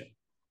extenuation,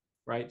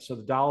 right? So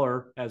the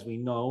dollar, as we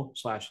know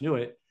 / knew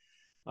it,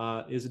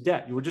 is a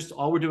debt.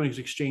 All we're doing is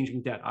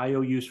exchanging debt,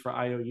 IOUs for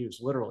IOUs,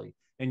 literally.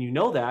 And you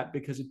know that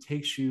because it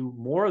takes you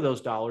more of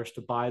those dollars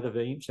to buy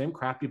the same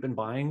crap you've been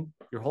buying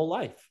your whole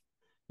life.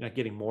 You're not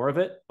getting more of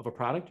it, of a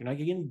product. You're not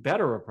getting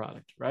better of a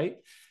product, right?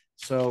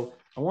 So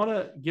I want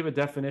to give a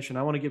definition.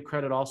 I want to give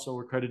credit also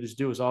where credit is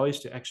due, as always,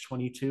 to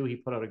X22. He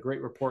put out a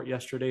great report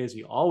yesterday, as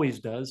he always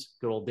does,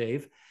 good old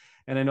Dave.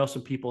 And I know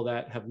some people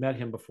that have met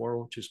him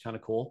before, which is kind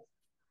of cool,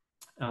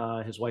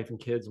 his wife and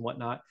kids and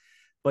whatnot.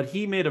 But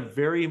he made a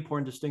very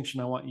important distinction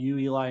I want you,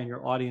 Eli, and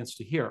your audience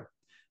to hear.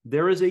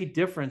 There is a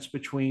difference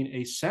between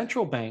a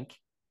central bank,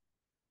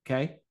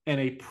 okay, and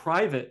a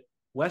private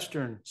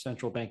Western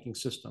central banking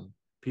system.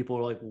 People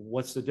are like,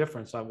 what's the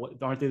difference?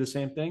 Aren't they the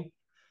same thing?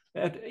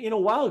 A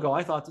while ago,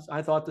 I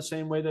thought the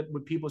same way that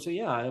would people say,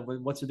 yeah,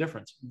 what's the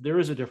difference? There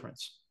is a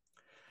difference.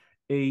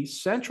 A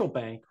central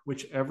bank,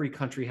 which every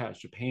country has,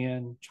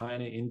 Japan,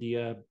 China,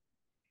 India,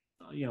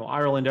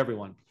 Ireland,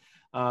 everyone,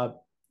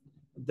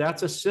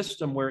 that's a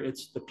system where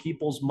it's the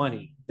people's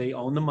money. They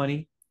own the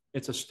money.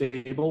 It's a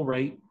stable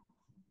rate.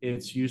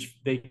 It's used,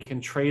 they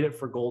can trade it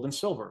for gold and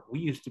silver. We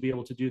used to be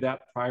able to do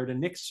that prior to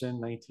Nixon,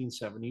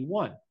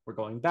 1971. We're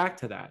going back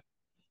to that.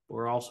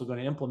 We're also going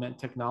to implement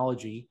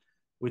technology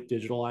with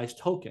digitalized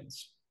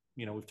tokens.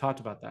 We've talked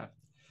about that.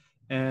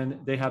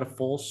 And they had a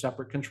full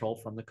separate control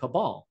from the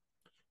cabal.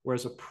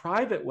 Whereas a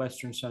private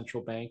Western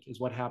central bank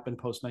is what happened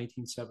post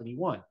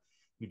 1971.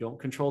 You don't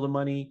control the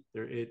money.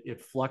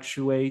 It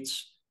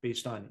fluctuates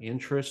based on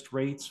interest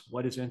rates.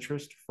 What is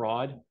interest?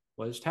 Fraud.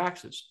 What is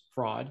taxes?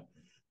 Fraud.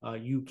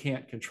 You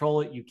can't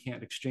control it. You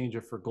can't exchange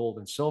it for gold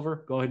and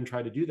silver. Go ahead and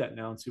try to do that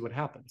now and see what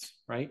happens,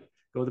 right?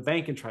 Go to the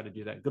bank and try to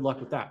do that. Good luck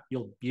with that.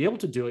 You'll be able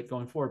to do it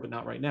going forward, but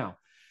not right now.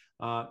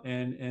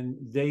 And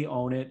they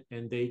own it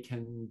and they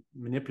can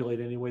manipulate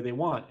it any way they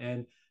want.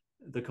 And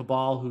the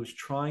cabal who's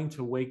trying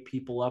to wake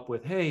people up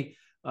with, hey,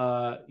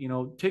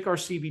 take our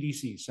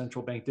CBDC,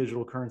 central bank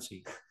digital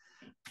currency.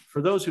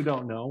 For those who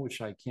don't know, which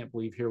I can't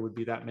believe here would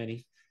be that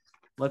many,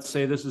 let's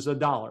say this is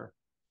 $1.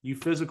 You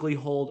physically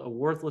hold a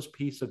worthless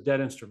piece of debt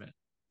instrument.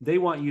 They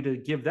want you to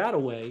give that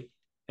away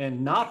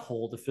and not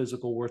hold a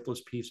physical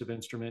worthless piece of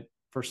instrument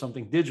for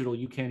something digital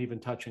you can't even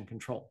touch and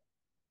control.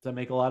 Does that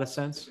make a lot of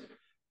sense?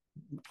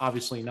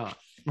 Obviously not,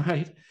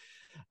 right?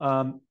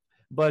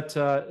 But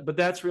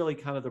that's really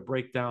kind of the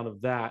breakdown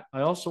of that.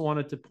 I also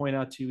wanted to point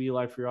out to you,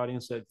 Eli, for your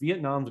audience, that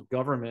Vietnam's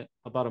government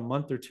about a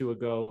month or two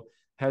ago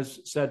has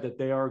said that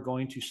they are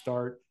going to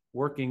start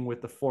working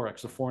with the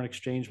Forex, the foreign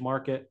exchange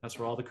market. That's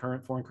where all the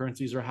current foreign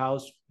currencies are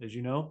housed, as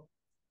you know.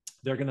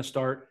 they're going to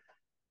start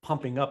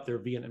pumping up their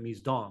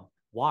Vietnamese dong.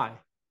 Why?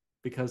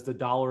 Because the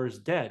dollar is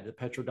dead. The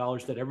petrodollar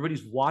is dead.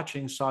 Everybody's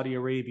watching Saudi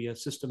Arabia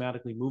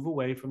systematically move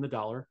away from the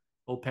dollar.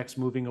 OPEC's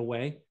moving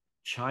away.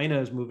 China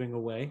is moving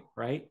away,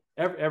 right?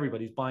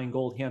 Everybody's buying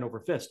gold hand over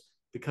fist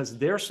because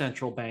their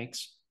central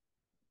banks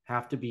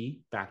have to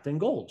be backed in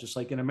gold. Just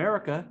like in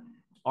America,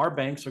 our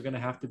banks are going to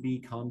have to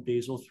become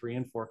Basel 3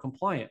 and 4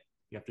 compliant.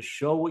 You have to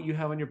show what you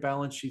have on your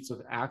balance sheets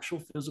of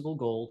actual physical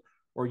gold,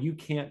 or you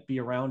can't be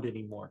around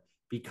anymore,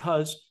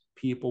 because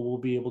people will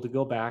be able to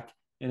go back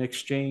and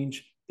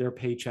exchange their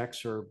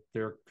paychecks or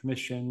their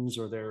commissions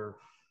or their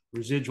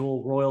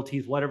residual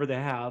royalties, whatever they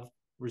have,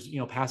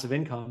 passive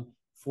income,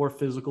 for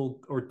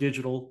physical or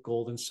digital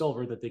gold and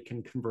silver that they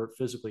can convert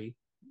physically,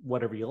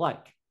 whatever you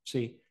like.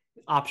 See,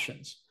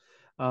 options.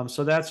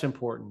 So that's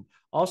important.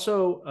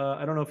 Also,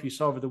 I don't know if you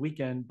saw over the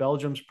weekend,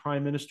 Belgium's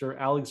Prime Minister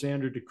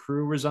Alexander De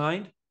Croo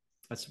resigned.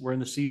 We're in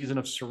the season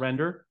of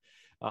surrender.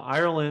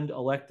 Ireland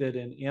elected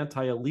an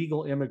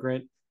anti-illegal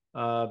immigrant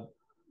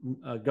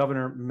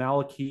Governor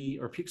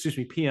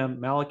PM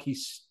Malachy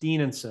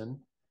Steenenson.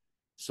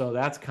 So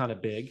that's kind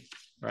of big,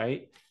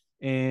 right?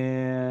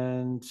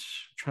 And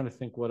I'm trying to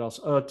think what else.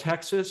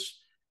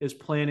 Texas is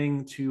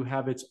planning to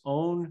have its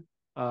own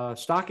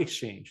stock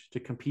exchange to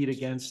compete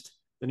against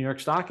the New York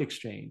Stock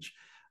Exchange,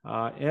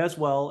 as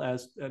well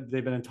as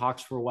they've been in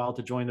talks for a while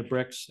to join the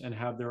BRICS and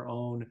have their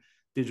own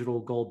digital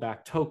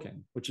gold-backed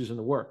token, which is in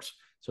the works.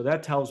 So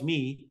that tells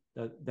me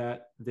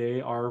that they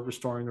are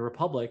restoring the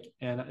republic.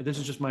 And this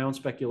is just my own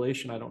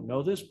speculation. I don't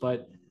know this,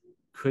 but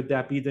could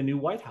that be the new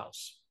White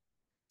House?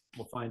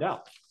 We'll find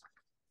out.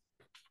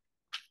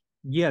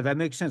 Yeah, that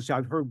makes sense.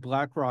 I've heard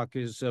BlackRock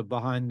is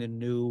behind the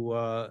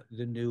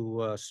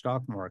new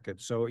stock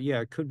market. So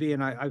yeah, it could be.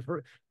 And I've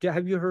heard.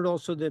 Have you heard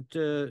also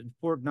that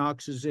Fort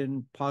Knox is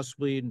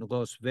possibly in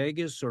Las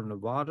Vegas or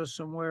Nevada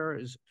somewhere?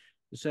 Is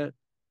that?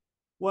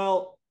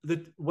 Well,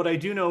 what I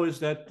do know is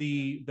that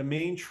the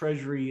main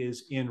treasury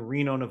is in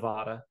Reno,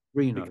 Nevada,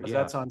 Reno, because yeah.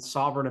 that's on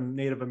sovereign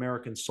Native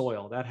American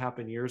soil. That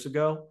happened years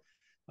ago.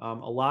 A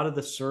lot of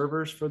the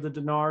servers for the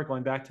dinar,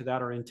 going back to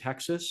that, are in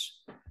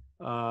Texas.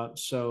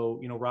 So,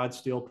 Rod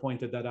Steele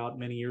pointed that out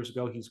many years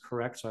ago. He's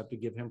correct, so I have to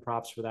give him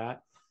props for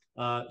that.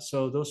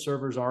 So those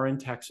servers are in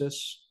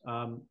Texas.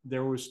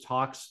 There was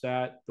talks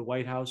that the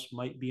White House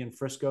might be in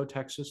Frisco,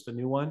 Texas, the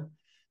new one.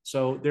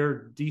 So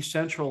they're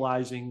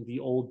decentralizing the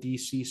old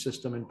DC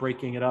system and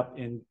breaking it up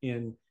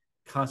in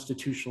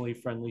constitutionally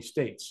friendly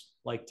states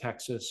like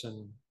Texas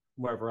and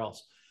wherever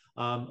else.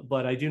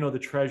 But I do know the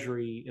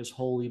Treasury is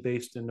wholly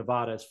based in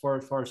Nevada. As far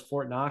as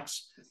Fort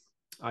Knox,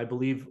 I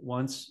believe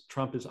once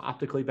Trump is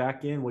optically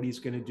back in, what he's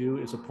going to do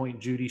is appoint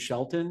Judy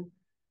Shelton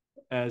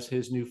as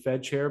his new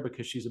Fed chair,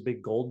 because she's a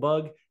big gold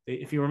bug.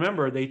 If you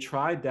remember, they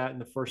tried that in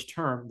the first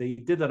term. They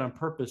did that on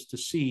purpose to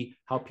see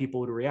how people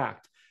would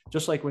react.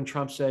 Just like when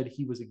Trump said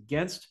he was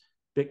against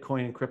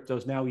Bitcoin and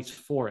cryptos, now he's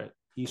for it.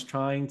 He's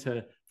trying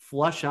to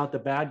flush out the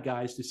bad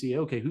guys to see,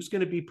 okay, who's going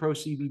to be pro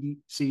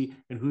CBDC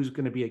and who's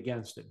going to be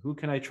against it? Who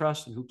can I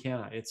trust and who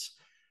can't I?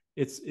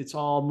 It's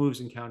all moves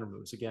and counter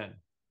moves again.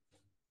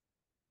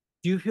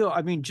 Do you feel,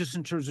 I mean, just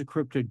in terms of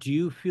crypto, do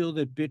you feel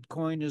that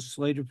Bitcoin is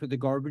slated for the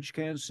garbage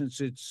can since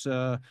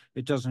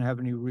it doesn't have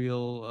any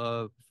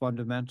real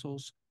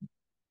fundamentals?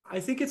 I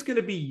think it's going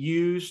to be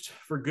used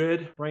for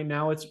good. Right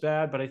now it's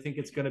bad, but I think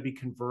it's going to be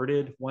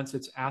converted once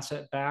it's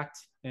asset backed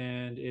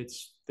and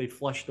they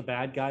flush the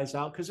bad guys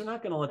out, because they're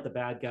not going to let the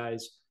bad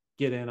guys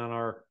get in on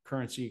our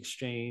currency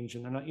exchange.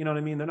 And they're not, you know what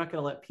I mean? They're not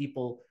going to let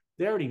people,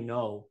 they already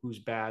know who's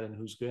bad and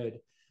who's good.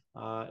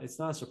 It's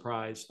not a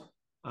surprise.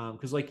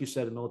 Because like you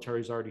said, the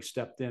military's already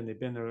stepped in. They've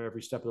been there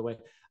every step of the way.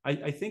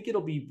 I think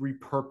it'll be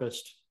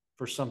repurposed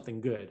for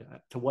something good.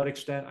 To what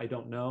extent, I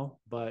don't know.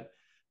 But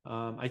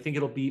I think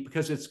it'll be,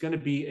 because it's going to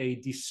be a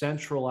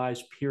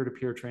decentralized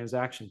peer-to-peer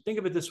transaction. Think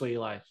of it this way,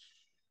 Eli.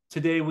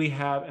 Today we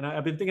have, and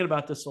I've been thinking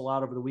about this a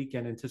lot over the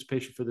weekend in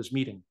anticipation for this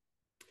meeting.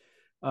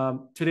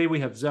 Today we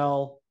have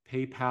Zelle,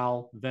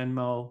 PayPal,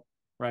 Venmo,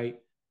 right?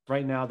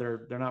 Right now,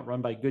 they're not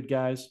run by good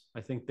guys.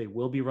 I think they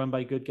will be run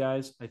by good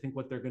guys. I think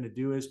what they're going to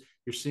do is,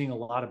 you're seeing a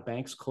lot of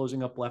banks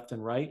closing up left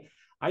and right.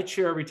 I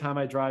cheer every time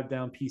I drive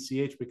down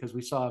PCH because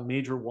we saw a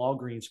major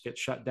Walgreens get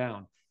shut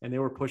down, and they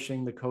were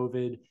pushing the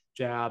COVID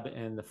jab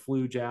and the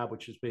flu jab,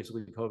 which is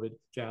basically the COVID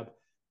jab.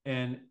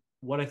 And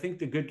what I think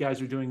the good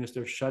guys are doing is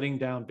they're shutting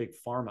down big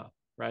pharma,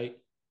 right?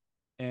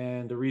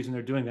 And the reason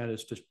they're doing that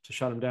is to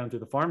shut them down through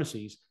the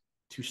pharmacies,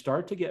 to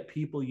start to get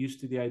people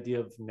used to the idea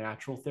of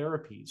natural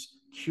therapies,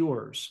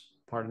 cures,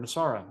 pardon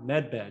Nasara,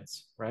 med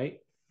beds, right?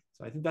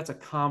 So I think that's a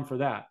calm for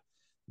that.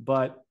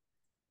 But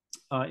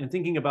in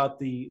thinking about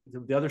the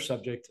other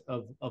subject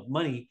of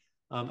money,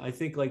 I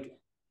think, like,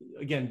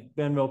 again,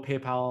 Venmo,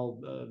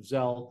 PayPal,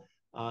 Zelle,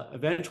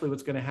 eventually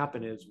what's going to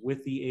happen is,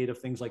 with the aid of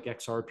things like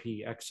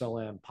XRP,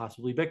 XLM,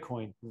 possibly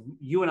Bitcoin,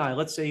 you and I,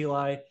 let's say,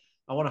 Eli,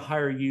 I want to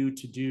hire you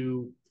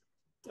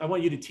I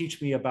want you to teach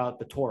me about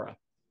the Torah,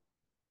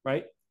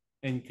 right?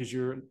 And because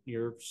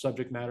you're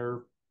subject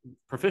matter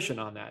proficient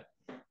on that,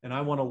 and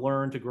I want to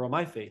learn to grow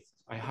my faith.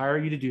 I hire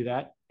you to do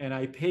that, and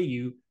I pay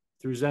you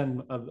through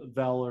Zelle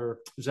or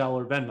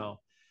Venmo.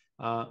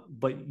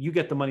 But you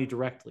get the money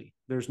directly.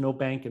 There's no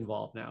bank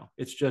involved now.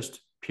 It's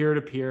just peer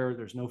to peer.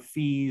 There's no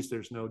fees.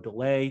 There's no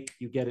delay.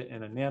 You get it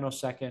in a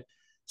nanosecond.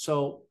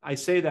 So I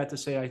say that to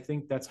say I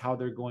think that's how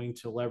they're going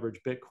to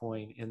leverage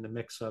Bitcoin in the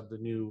mix of the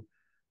new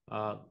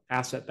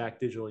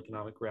asset-backed digital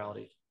economic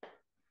reality.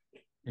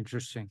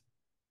 Interesting.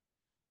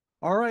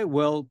 All right.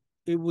 Well,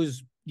 it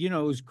was, it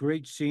was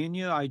great seeing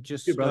you.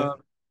 You, brother.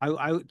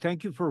 I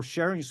thank you for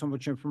sharing so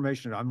much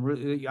information.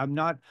 I'm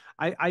not,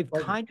 I've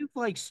Pleasure. kind of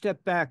like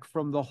stepped back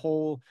from the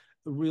whole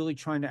really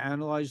trying to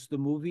analyze the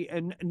movie.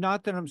 And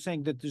not that I'm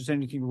saying that there's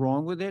anything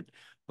wrong with it,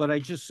 but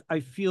I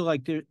feel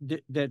like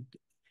that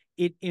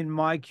it, in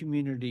my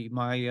community,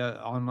 my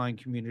online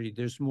community,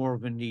 there's more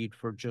of a need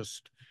for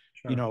just,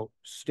 Sure.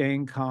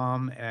 staying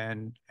calm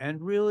and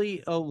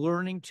really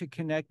learning to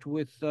connect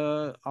with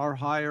the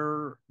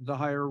higher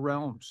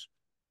realms.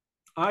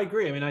 I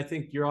agree. I mean, I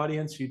think your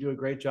audience, you do a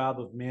great job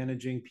of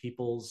managing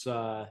people's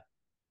um,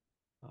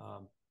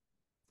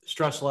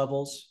 stress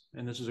levels,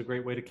 and this is a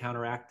great way to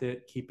counteract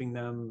it, keeping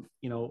them,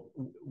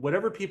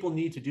 whatever people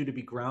need to do to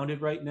be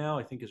grounded right now,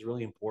 I think is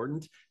really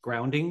important.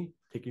 Grounding,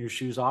 taking your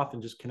shoes off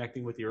and just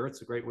connecting with the earth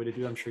is a great way to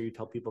do it. I'm sure you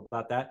tell people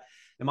about that.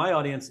 And my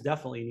audience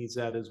definitely needs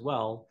that as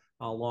well,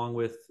 along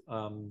with,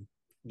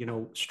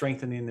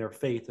 strengthening their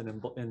faith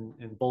and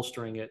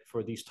bolstering it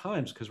for these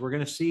times, because we're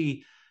going to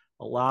see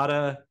a lot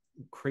of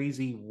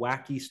crazy,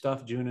 wacky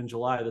stuff June and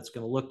July that's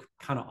going to look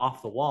kind of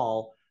off the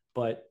wall,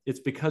 but it's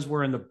because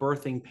we're in the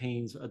birthing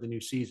pains of the new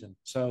season.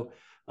 So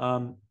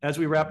as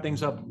we wrap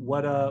things up,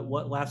 what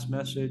last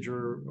message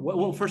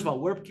well, first of all,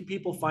 where can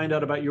people find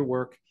out about your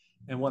work,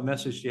 and what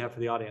message do you have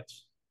for the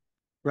audience?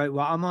 Right.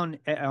 Well, I'm on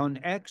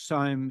X.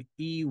 I'm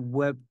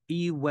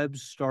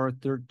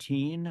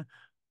eWebstar13.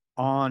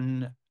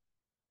 On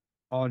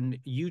on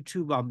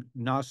YouTube, I'm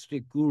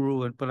Gnostic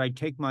Guru, but I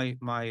take my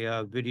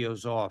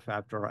videos off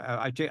after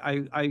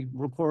I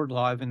record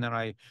live and then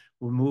I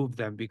remove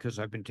them because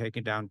I've been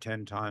taken down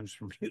 10 times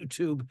from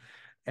YouTube.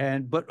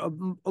 And but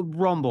on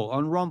Rumble,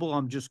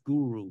 I'm just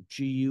Guru,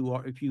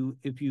 GUR. If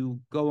you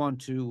go on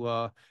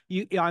to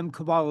I'm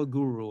Kabbalah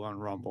Guru on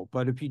Rumble,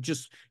 but if you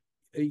just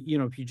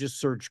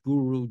search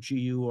Guru,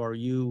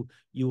 GURU,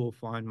 you will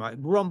find my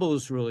Rumble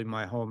is really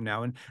my home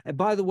now. And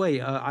by the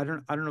way, I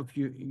don't know if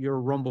you're a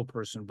Rumble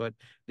person, but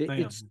I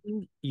it's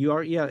am. you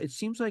are. Yeah, it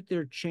seems like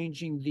they're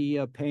changing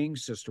the paying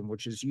system,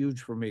 which is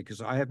huge for me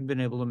because I haven't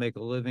been able to make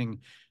a living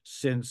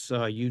since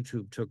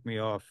YouTube took me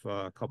off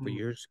a couple of Mm.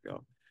 years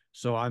ago.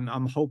 So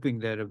I'm hoping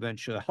that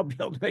eventually I'll be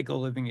able to make a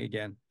living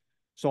again.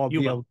 So I'll You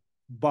be able will. to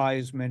buy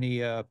as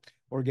many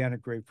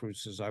organic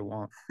grapefruits as I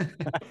want.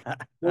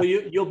 Well,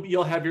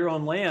 you'll have your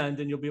own land,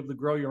 and you'll be able to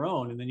grow your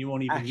own, and then you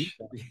won't even need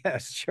that, Actually,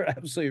 yes, you're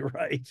absolutely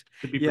right.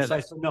 to be Yeah,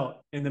 precise. But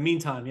no, in the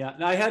meantime, yeah.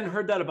 Now, I hadn't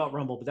heard that about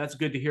Rumble, but that's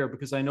good to hear,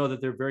 because I know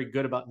that they're very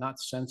good about not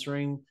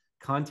censoring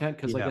content.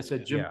 Because, like I yeah,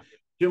 said, yeah.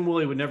 Jim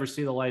Woolley would never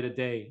see the light of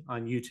day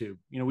on YouTube.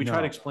 We try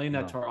to No, explain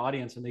that to no. our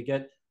audience, and they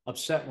get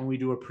upset when we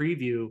do a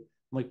preview.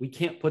 I'm like, we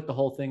can't put the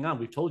whole thing on.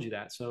 We've told you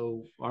that.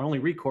 So our only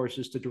recourse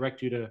is to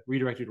redirect you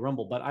to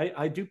Rumble. But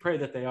I do pray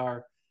that they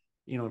are,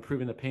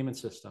 improving the payment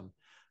system.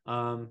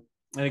 And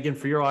again,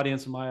 for your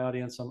audience and my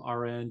audience on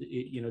our end,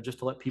 just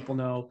to let people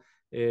know,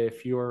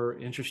 if you're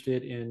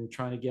interested in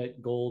trying to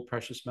get gold,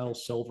 precious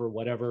metals, silver,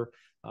 whatever,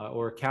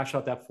 or cash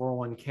out that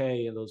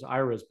 401k and those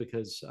IRAs,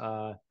 because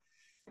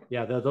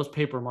those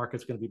paper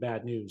markets going to be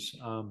bad news.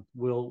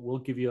 We'll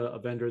give you a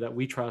vendor that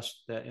we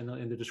trust, that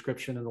in the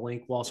description and the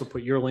link. We'll also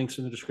put your links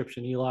in the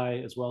description,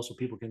 Eli, as well, so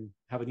people can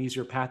have an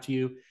easier path to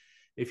you.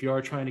 If you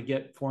are trying to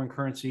get foreign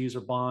currencies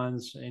or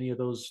bonds, any of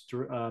those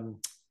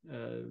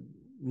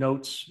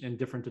notes in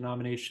different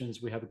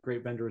denominations, we have a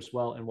great vendor as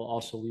well, and we'll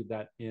also leave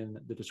that in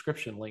the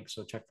description link,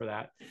 so check for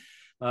that.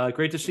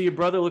 Great to see you,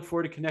 brother. Look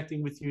forward to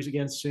connecting with you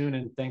again soon,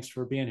 and thanks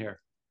for being here.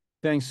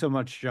 Thanks so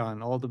much,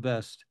 John. All the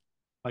best.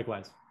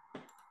 Likewise.